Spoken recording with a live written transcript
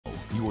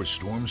your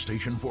storm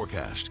station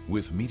forecast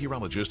with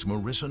meteorologist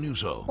Marissa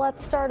Nuzzo.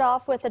 Let's start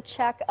off with a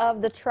check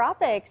of the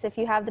tropics. If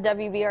you have the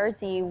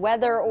WBRZ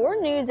weather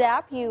or news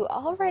app, you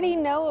already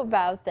know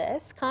about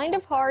this. Kind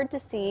of hard to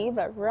see,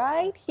 but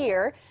right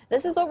here,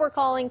 this is what we're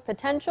calling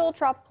potential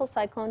tropical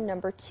cyclone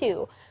number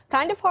 2.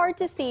 Kind of hard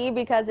to see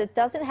because it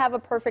doesn't have a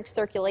perfect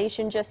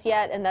circulation just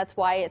yet, and that's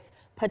why it's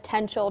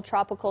potential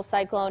tropical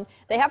cyclone.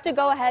 They have to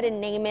go ahead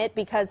and name it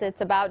because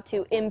it's about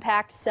to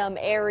impact some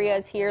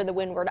areas here, the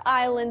Windward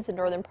Islands, the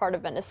northern part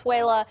of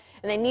Venezuela,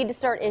 and they need to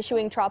start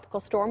issuing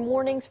tropical storm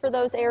warnings for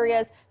those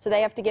areas, so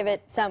they have to give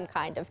it some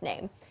kind of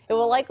name. It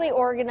will likely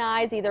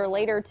organize either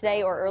later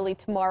today or early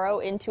tomorrow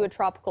into a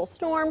tropical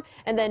storm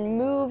and then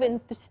move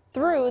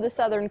through the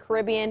southern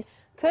Caribbean.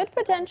 Could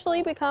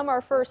potentially become our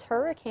first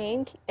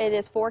hurricane. It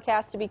is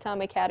forecast to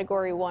become a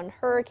Category 1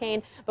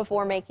 hurricane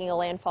before making a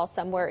landfall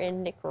somewhere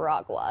in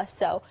Nicaragua.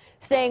 So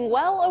staying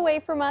well away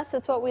from us,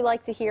 that's what we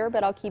like to hear,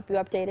 but I'll keep you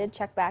updated.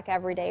 Check back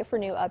every day for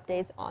new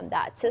updates on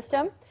that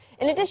system.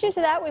 In addition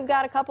to that, we've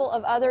got a couple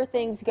of other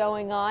things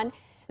going on.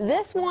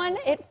 This one,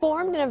 it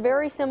formed in a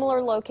very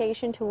similar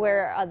location to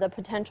where the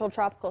potential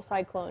tropical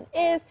cyclone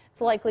is.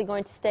 It's likely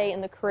going to stay in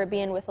the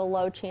Caribbean with a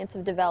low chance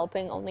of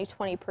developing, only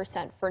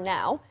 20% for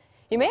now.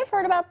 You may have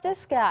heard about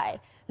this guy.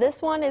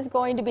 This one is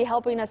going to be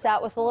helping us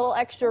out with a little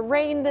extra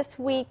rain this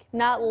week.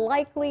 Not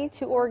likely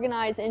to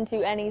organize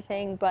into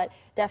anything, but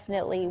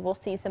definitely we'll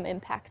see some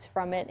impacts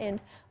from it and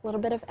a little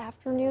bit of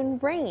afternoon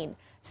rain.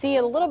 See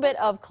a little bit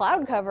of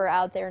cloud cover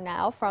out there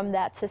now from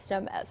that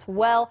system as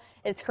well.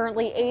 It's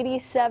currently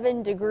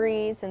 87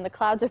 degrees and the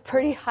clouds are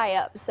pretty high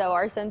up, so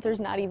our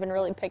sensor's not even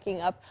really picking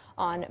up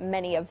on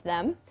many of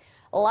them.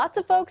 Lots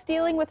of folks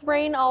dealing with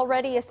rain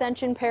already.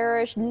 Ascension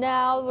Parish.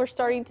 Now we're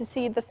starting to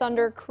see the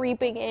thunder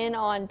creeping in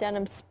on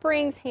Denham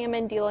Springs.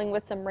 Hammond dealing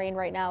with some rain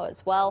right now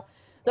as well.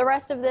 The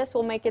rest of this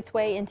will make its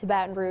way into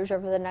Baton Rouge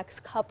over the next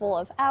couple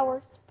of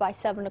hours. By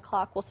 7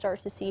 o'clock, we'll start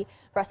to see the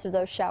rest of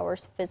those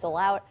showers fizzle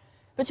out.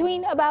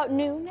 Between about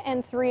noon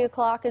and 3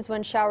 o'clock is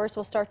when showers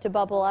will start to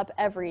bubble up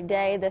every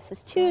day. This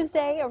is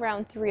Tuesday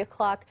around 3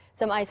 o'clock.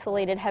 Some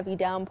isolated heavy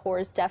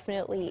downpours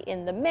definitely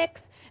in the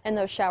mix, and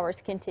those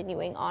showers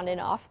continuing on and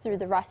off through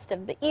the rest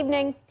of the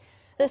evening.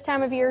 This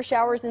time of year,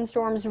 showers and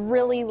storms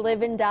really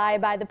live and die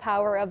by the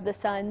power of the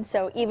sun.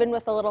 So even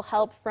with a little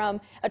help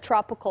from a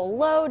tropical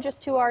low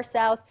just to our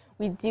south,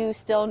 we do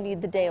still need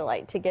the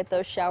daylight to get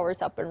those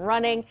showers up and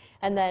running.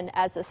 And then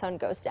as the sun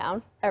goes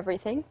down,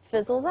 everything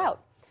fizzles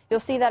out. You'll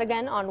see that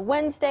again on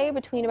Wednesday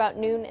between about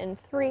noon and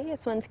 3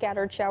 is when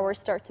scattered showers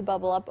start to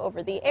bubble up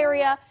over the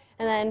area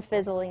and then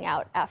fizzling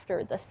out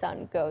after the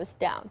sun goes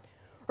down.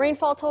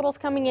 Rainfall totals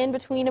coming in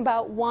between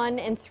about 1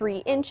 and 3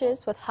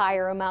 inches with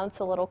higher amounts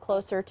a little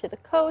closer to the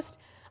coast.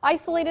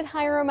 Isolated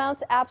higher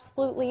amounts,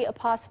 absolutely a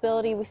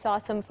possibility. We saw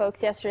some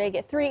folks yesterday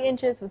get 3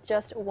 inches with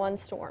just one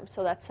storm,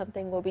 so that's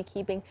something we'll be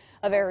keeping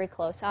a very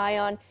close eye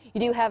on.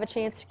 You do have a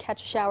chance to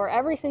catch a shower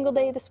every single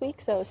day this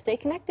week, so stay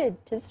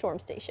connected to the storm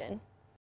station.